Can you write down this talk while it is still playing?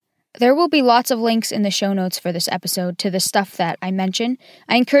There will be lots of links in the show notes for this episode to the stuff that I mention.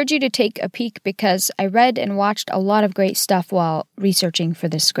 I encourage you to take a peek because I read and watched a lot of great stuff while researching for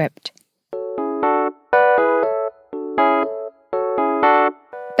this script.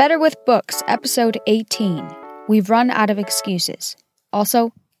 Better with Books, Episode 18. We've run out of excuses.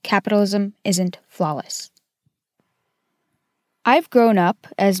 Also, capitalism isn't flawless. I've grown up,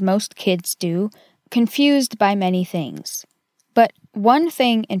 as most kids do, confused by many things. But one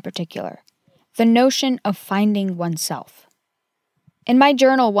thing in particular, the notion of finding oneself. In my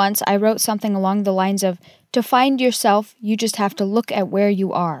journal once, I wrote something along the lines of, to find yourself, you just have to look at where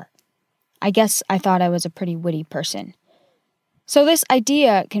you are. I guess I thought I was a pretty witty person. So this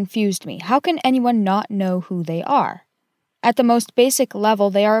idea confused me. How can anyone not know who they are? At the most basic level,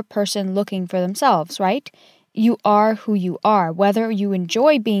 they are a person looking for themselves, right? You are who you are, whether you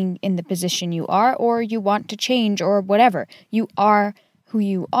enjoy being in the position you are or you want to change or whatever. You are who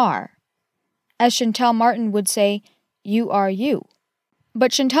you are. As Chantal Martin would say, you are you.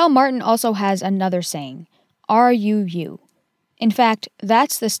 But Chantal Martin also has another saying, are you you? In fact,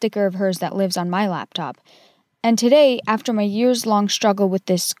 that's the sticker of hers that lives on my laptop. And today, after my years-long struggle with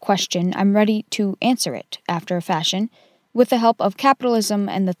this question, I'm ready to answer it, after a fashion, with the help of capitalism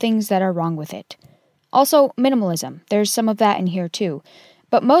and the things that are wrong with it. Also, minimalism. There's some of that in here too.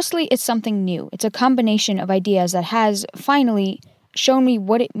 But mostly it's something new. It's a combination of ideas that has, finally, shown me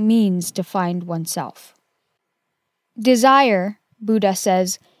what it means to find oneself. Desire, Buddha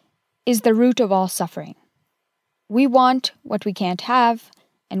says, is the root of all suffering. We want what we can't have,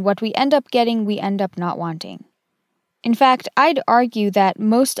 and what we end up getting we end up not wanting. In fact, I'd argue that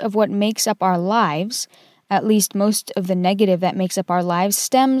most of what makes up our lives, at least most of the negative that makes up our lives,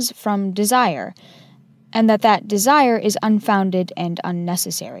 stems from desire, and that desire is unfounded and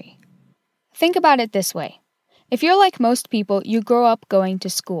unnecessary. Think about it this way. If you're like most people, you grow up going to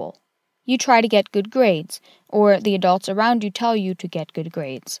school. You try to get good grades, or the adults around you tell you to get good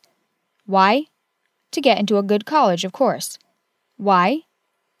grades. Why? To get into a good college, of course. Why?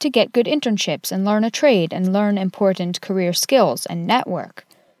 To get good internships and learn a trade and learn important career skills and network.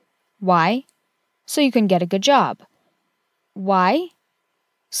 Why? So you can get a good job. Why?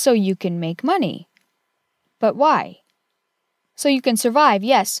 So you can make money. But why? So you can survive,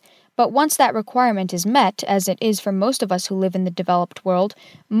 yes, but once that requirement is met, as it is for most of us who live in the developed world,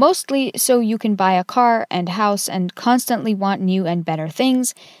 mostly so you can buy a car and house and constantly want new and better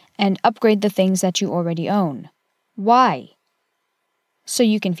things, and upgrade the things that you already own. Why? So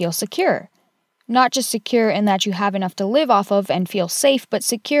you can feel secure. Not just secure in that you have enough to live off of and feel safe, but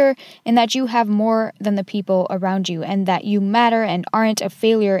secure in that you have more than the people around you, and that you matter and aren't a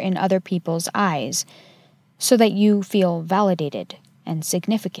failure in other people's eyes, so that you feel validated and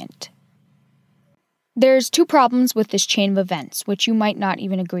significant. There's two problems with this chain of events, which you might not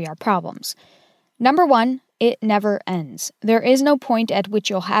even agree are problems. Number one, it never ends. There is no point at which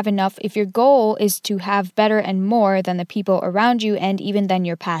you'll have enough if your goal is to have better and more than the people around you and even than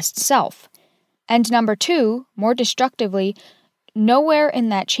your past self. And number two, more destructively, nowhere in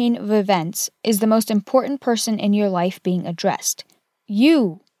that chain of events is the most important person in your life being addressed.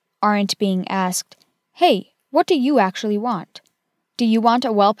 You aren't being asked, hey, what do you actually want? Do you want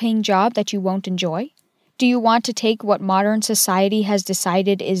a well-paying job that you won't enjoy? Do you want to take what modern society has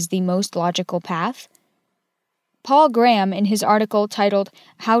decided is the most logical path? Paul Graham, in his article titled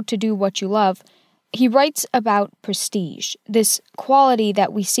How to Do What You Love, he writes about prestige, this quality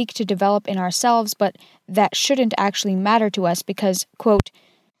that we seek to develop in ourselves, but that shouldn't actually matter to us because, quote,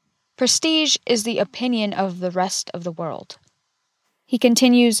 prestige is the opinion of the rest of the world. He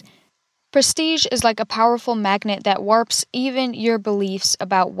continues, prestige is like a powerful magnet that warps even your beliefs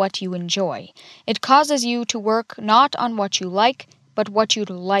about what you enjoy. It causes you to work not on what you like, but what you'd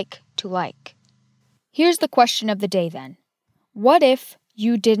like to like. Here's the question of the day then. What if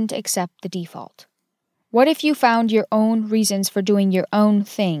you didn't accept the default? What if you found your own reasons for doing your own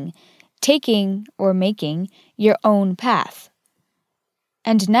thing, taking or making your own path?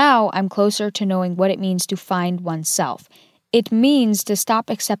 And now I'm closer to knowing what it means to find oneself. It means to stop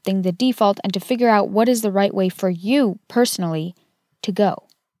accepting the default and to figure out what is the right way for you, personally, to go.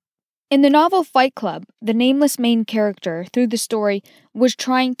 In the novel Fight Club, the nameless main character, through the story, was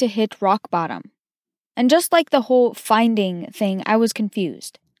trying to hit rock bottom. And just like the whole finding thing, I was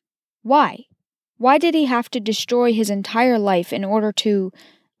confused. Why? Why did he have to destroy his entire life in order to,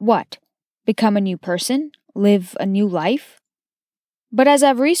 what? Become a new person? Live a new life? But as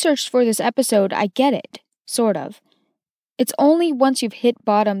I've researched for this episode, I get it, sort of. It's only once you've hit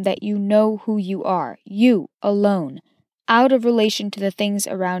bottom that you know who you are, you alone, out of relation to the things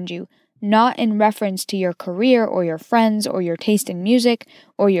around you, not in reference to your career or your friends or your taste in music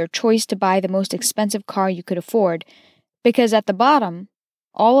or your choice to buy the most expensive car you could afford, because at the bottom,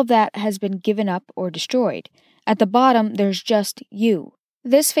 all of that has been given up or destroyed. At the bottom, there's just you.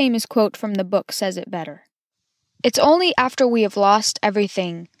 This famous quote from the book says it better. It's only after we have lost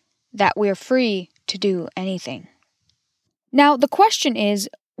everything that we're free to do anything. Now, the question is,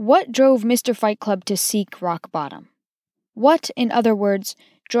 what drove Mr. Fight Club to seek rock bottom? What, in other words,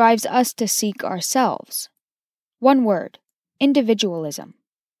 drives us to seek ourselves? One word: individualism.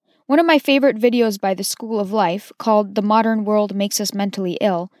 One of my favorite videos by the School of Life, called The Modern World Makes Us Mentally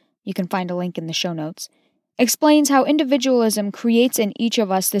Ill, you can find a link in the show notes, explains how individualism creates in each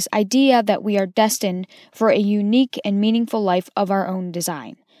of us this idea that we are destined for a unique and meaningful life of our own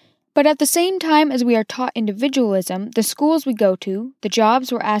design. But at the same time as we are taught individualism, the schools we go to, the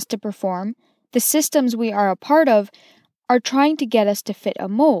jobs we're asked to perform, the systems we are a part of, are trying to get us to fit a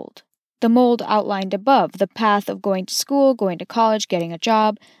mold. The mold outlined above, the path of going to school, going to college, getting a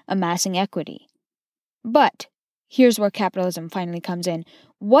job, amassing equity. But here's where capitalism finally comes in.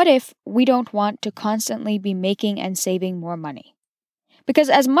 What if we don't want to constantly be making and saving more money? Because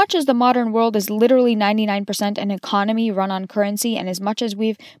as much as the modern world is literally 99% an economy run on currency, and as much as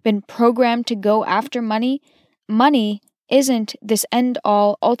we've been programmed to go after money, money isn't this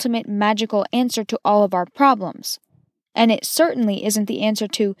end-all, ultimate, magical answer to all of our problems. And it certainly isn't the answer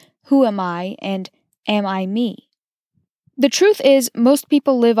to who am I and am I me? The truth is, most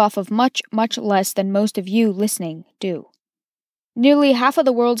people live off of much, much less than most of you listening do. Nearly half of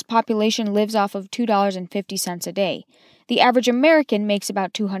the world's population lives off of $2.50 a day. The average American makes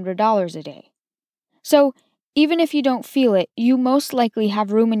about $200 a day. So, even if you don't feel it, you most likely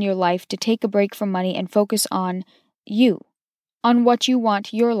have room in your life to take a break from money and focus on you, on what you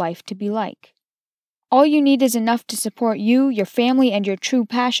want your life to be like. All you need is enough to support you, your family, and your true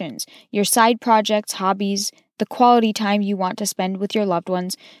passions, your side projects, hobbies, the quality time you want to spend with your loved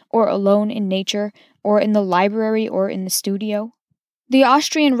ones, or alone in nature, or in the library, or in the studio. The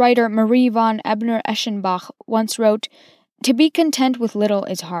Austrian writer Marie von Ebner-Eschenbach once wrote, "To be content with little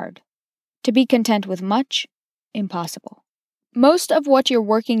is hard. To be content with much, impossible." Most of what you're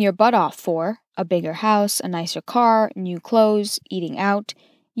working your butt off for, a bigger house, a nicer car, new clothes, eating out,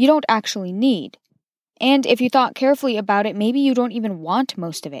 you don't actually need. And if you thought carefully about it, maybe you don't even want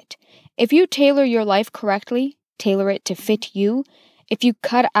most of it. If you tailor your life correctly, tailor it to fit you, if you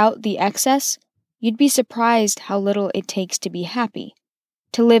cut out the excess, you'd be surprised how little it takes to be happy,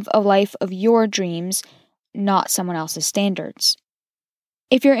 to live a life of your dreams, not someone else's standards.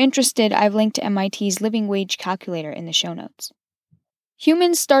 If you're interested, I've linked to MIT's living wage calculator in the show notes.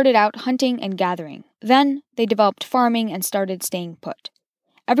 Humans started out hunting and gathering. Then they developed farming and started staying put.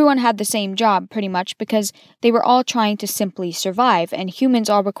 Everyone had the same job, pretty much, because they were all trying to simply survive, and humans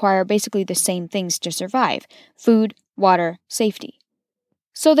all require basically the same things to survive: food, water, safety.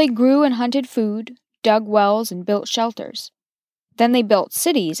 So they grew and hunted food, dug wells, and built shelters. Then they built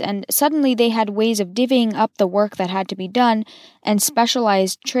cities, and suddenly they had ways of divvying up the work that had to be done, and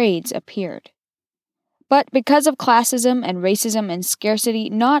specialized trades appeared. But because of classism and racism and scarcity,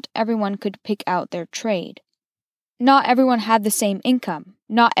 not everyone could pick out their trade. Not everyone had the same income.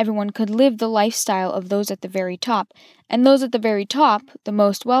 Not everyone could live the lifestyle of those at the very top, and those at the very top, the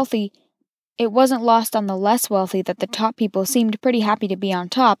most wealthy, it wasn't lost on the less wealthy that the top people seemed pretty happy to be on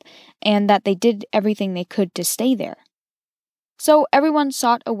top, and that they did everything they could to stay there. So everyone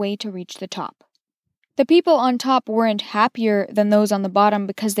sought a way to reach the top. The people on top weren't happier than those on the bottom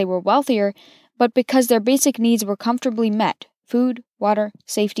because they were wealthier, but because their basic needs were comfortably met: food, water,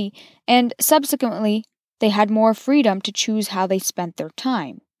 safety, and subsequently, they had more freedom to choose how they spent their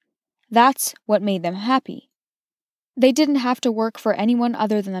time. That's what made them happy. They didn't have to work for anyone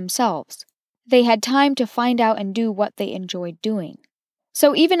other than themselves. They had time to find out and do what they enjoyed doing.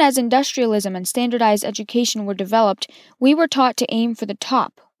 So even as industrialism and standardized education were developed, we were taught to aim for the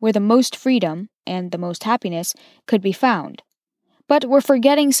top, where the most freedom, and the most happiness, could be found. But we're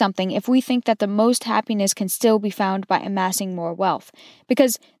forgetting something if we think that the most happiness can still be found by amassing more wealth,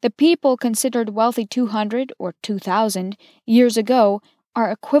 because the people considered wealthy 200 or 2,000 years ago are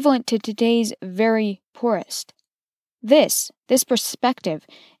equivalent to today's very poorest. This perspective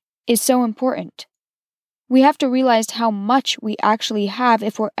is so important. We have to realize how much we actually have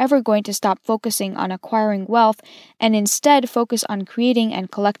if we're ever going to stop focusing on acquiring wealth and instead focus on creating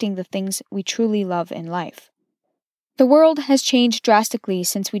and collecting the things we truly love in life. The world has changed drastically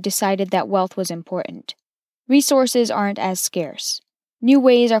since we decided that wealth was important. Resources aren't as scarce. New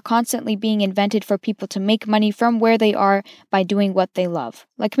ways are constantly being invented for people to make money from where they are by doing what they love,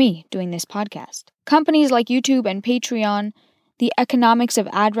 like me doing this podcast. Companies like YouTube and Patreon, the economics of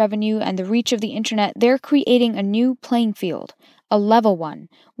ad revenue, and the reach of the internet, they're creating a new playing field, a level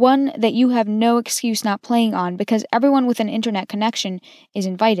one that you have no excuse not playing on because everyone with an internet connection is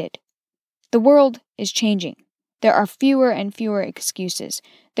invited. The world is changing. There are fewer and fewer excuses.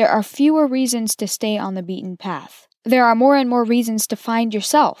 There are fewer reasons to stay on the beaten path. There are more and more reasons to find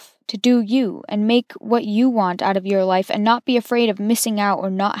yourself, to do you, and make what you want out of your life and not be afraid of missing out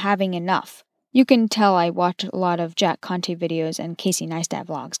or not having enough. You can tell I watch a lot of Jack Conte videos and Casey Neistat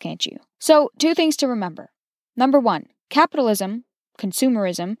vlogs, can't you? So, 2 things to remember. Number 1, capitalism,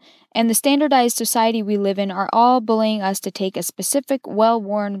 consumerism, and the standardized society we live in are all bullying us to take a specific,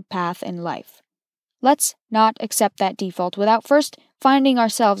 well-worn path in life. Let's not accept that default without first finding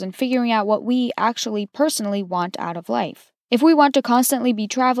ourselves and figuring out what we actually personally want out of life. If we want to constantly be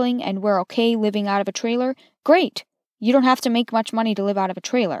traveling and we're okay living out of a trailer, great. You don't have to make much money to live out of a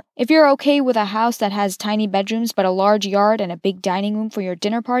trailer. If you're okay with a house that has tiny bedrooms but a large yard and a big dining room for your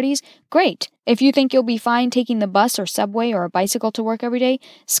dinner parties, great. If you think you'll be fine taking the bus or subway or a bicycle to work every day,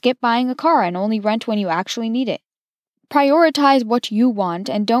 skip buying a car and only rent when you actually need it. Prioritize what you want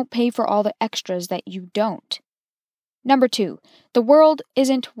and don't pay for all the extras that you don't. Number 2, the world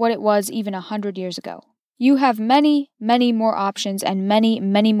isn't what it was even 100 years ago. You have many, many more options and many,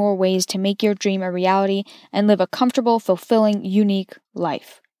 many more ways to make your dream a reality and live a comfortable, fulfilling, unique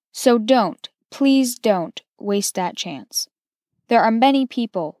life. So please don't waste that chance. There are many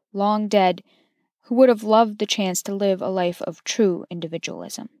people, long dead, who would have loved the chance to live a life of true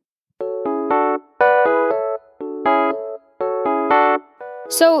individualism.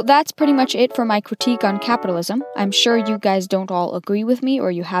 So that's pretty much it for my critique on capitalism. I'm sure you guys don't all agree with me or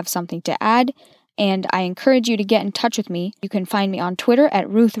you have something to add, and I encourage you to get in touch with me. You can find me on Twitter at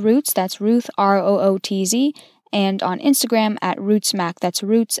RuthRoots, that's Ruth ROOTZ, and on Instagram at RootsMac, that's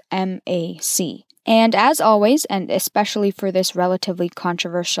Roots MAC. And as always, and especially for this relatively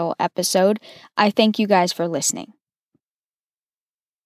controversial episode, I thank you guys for listening.